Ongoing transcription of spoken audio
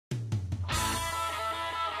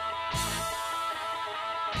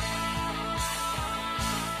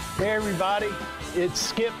Hey everybody, it's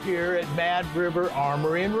Skip here at Mad River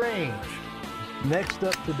Armory and Range. Next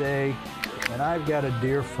up today, and I've got a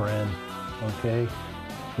dear friend, okay,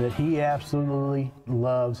 that he absolutely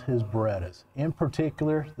loves his Berettas. In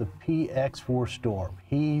particular, the PX4 Storm.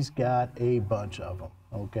 He's got a bunch of them,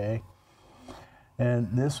 okay?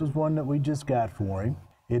 And this was one that we just got for him.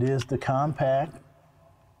 It is the compact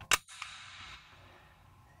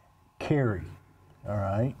carry, all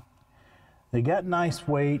right? They got nice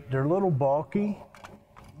weight. They're a little bulky,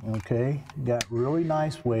 okay? Got really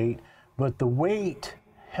nice weight, but the weight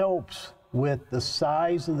helps with the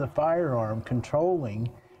size of the firearm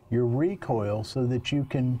controlling your recoil so that you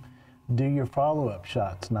can do your follow-up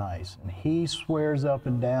shots nice. And he swears up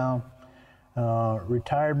and down,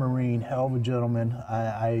 retired Marine, hell of a gentleman.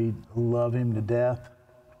 I love him to death.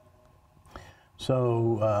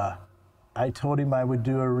 So I told him I would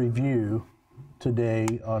do a review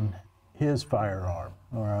today on his firearm,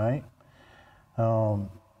 all right?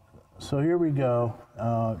 So here we go.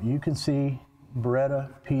 You can see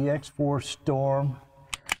Beretta PX4 Storm,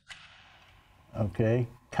 okay,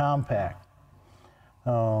 compact.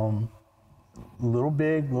 Little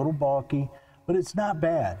big, little bulky, but it's not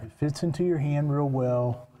bad. It fits into your hand real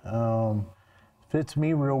well. Fits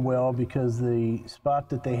me real well because the spot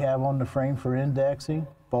that they have on the frame for indexing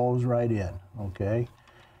falls right in, okay?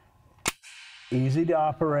 Easy to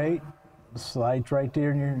operate. Slides right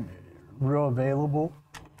there, and you're real available.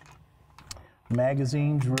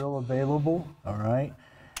 Magazines real available, all right?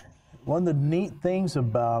 One of the neat things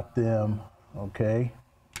about them, okay,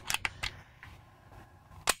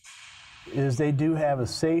 is they do have a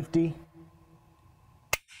safety,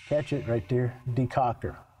 catch it right there,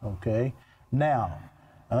 decocker, okay? Now,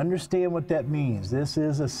 understand what that means. This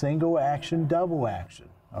is a single action, double action,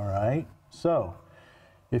 all right? So,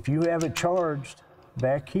 if you have it charged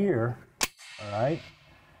back here, all right,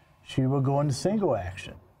 she will go into single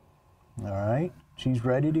action, all right? She's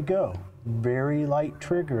ready to go. Very light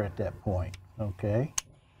trigger at that point, okay?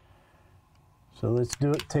 So let's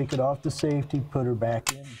do it. Take it off the safety, put her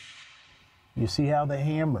back in. You see how the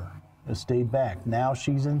hammer has stayed back. Now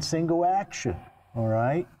she's in single action, all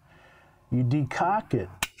right? You decock it,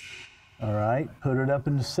 all right? Put it up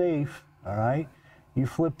in the safe, all right? You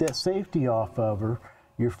flip that safety off of her.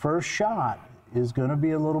 Your first shot is going to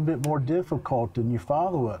be a little bit more difficult than your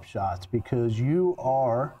follow-up shots because you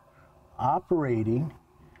are operating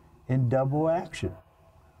in double action,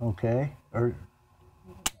 okay? All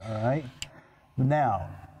right? Now,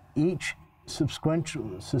 each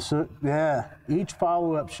each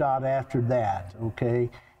follow-up shot after that, okay,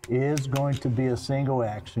 is going to be a single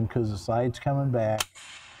action because the side's coming back,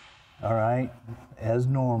 all right, as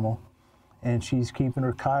normal, and she's keeping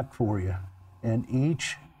her cock for you. And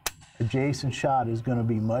each adjacent shot is going to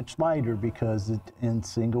be much lighter because it's in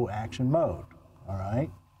single action mode, all right?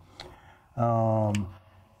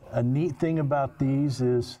 A neat thing about these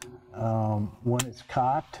is when it's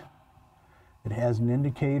cocked, it has an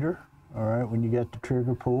indicator, all right? When you get the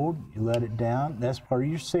trigger pulled, you let it down. That's part of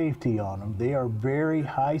your safety on them. They are very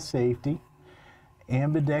high safety,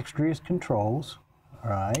 ambidextrous controls, all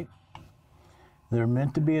right? They're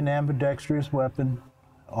meant to be an ambidextrous weapon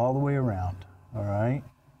all the way around, all right?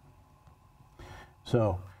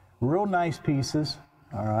 So, real nice pieces,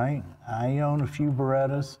 all right? I own a few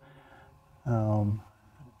Berettas, and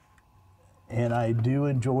I do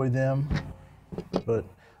enjoy them, but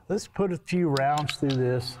let's put a few rounds through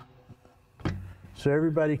this so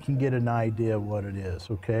everybody can get an idea of what it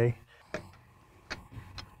is, okay?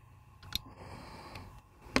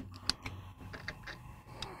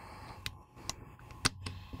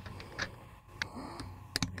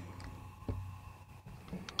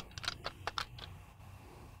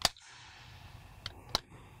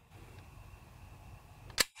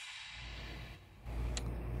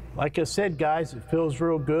 Like I said, guys, it feels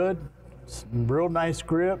real good. It's real nice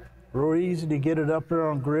grip, real easy to get it up there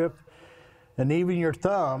on grip. And even your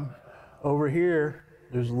thumb over here,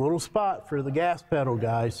 there's a little spot for the gas pedal,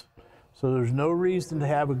 guys. So there's no reason to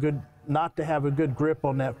have not to have a good grip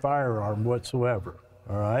on that firearm whatsoever,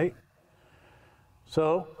 all right?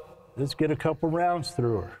 So let's get a couple rounds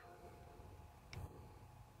through her.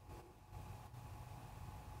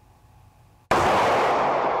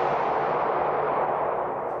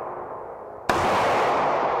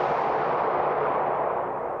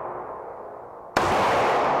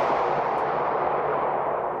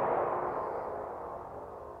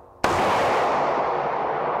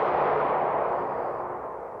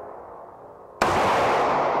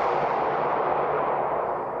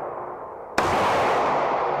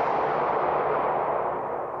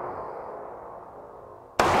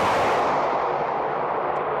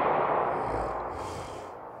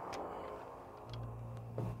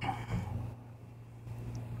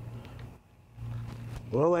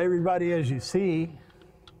 Well, everybody, as you see,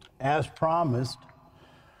 as promised,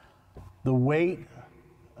 the weight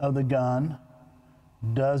of the gun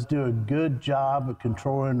does do a good job of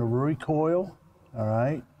controlling the recoil, all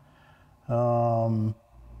right?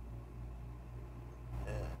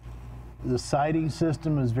 The sighting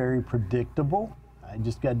system is very predictable. I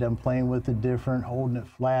just got done playing with it different, holding it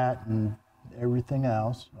flat and everything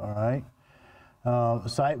else, all right?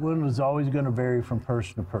 Sight wind is always going to vary from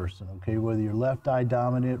person to person, okay? Whether you're left eye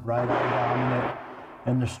dominant, right eye dominant,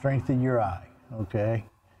 and the strength of your eye, okay?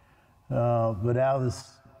 But out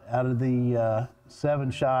of the 7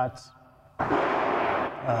 shots, 4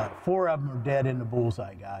 of them are dead in the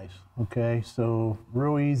bullseye, guys, okay? So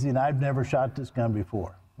real easy, and I've never shot this gun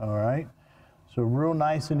before, all right? So real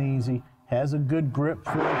nice and easy, has a good grip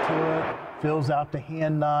feel to it, fills out the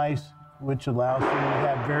hand nice, which allows you to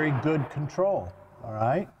have very good control, all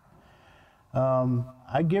right?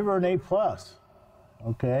 I give her an A+,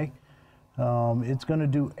 okay? It's gonna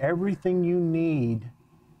do everything you need,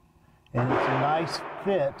 and it's a nice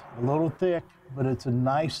fit, a little thick, but it's a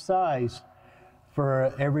nice size for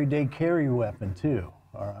an everyday carry weapon too,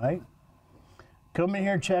 all right? Come in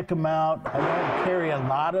here, check them out. I don't carry a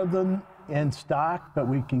lot of them in stock, but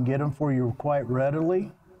we can get them for you quite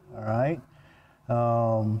readily, all right?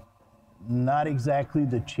 Not exactly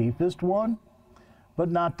the cheapest one,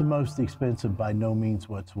 but not the most expensive by no means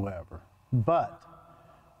whatsoever. But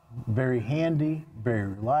very handy, very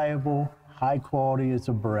reliable, high quality. It's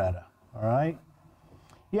a Beretta, all right?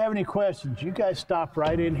 If you have any questions, you guys stop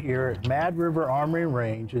right in here at Mad River Armory and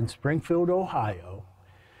Range in Springfield, Ohio.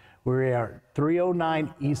 We are at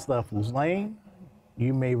 309 East Leffels Lane.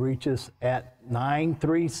 You may reach us at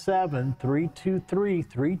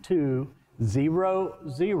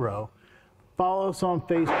 937-323-3200. Follow us on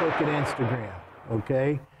Facebook and Instagram,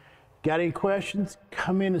 okay? Got any questions?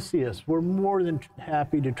 Come in and see us. We're more than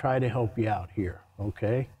happy to try to help you out here,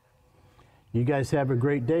 okay? You guys have a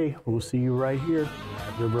great day. We'll see you right here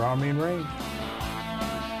at River Army and Range.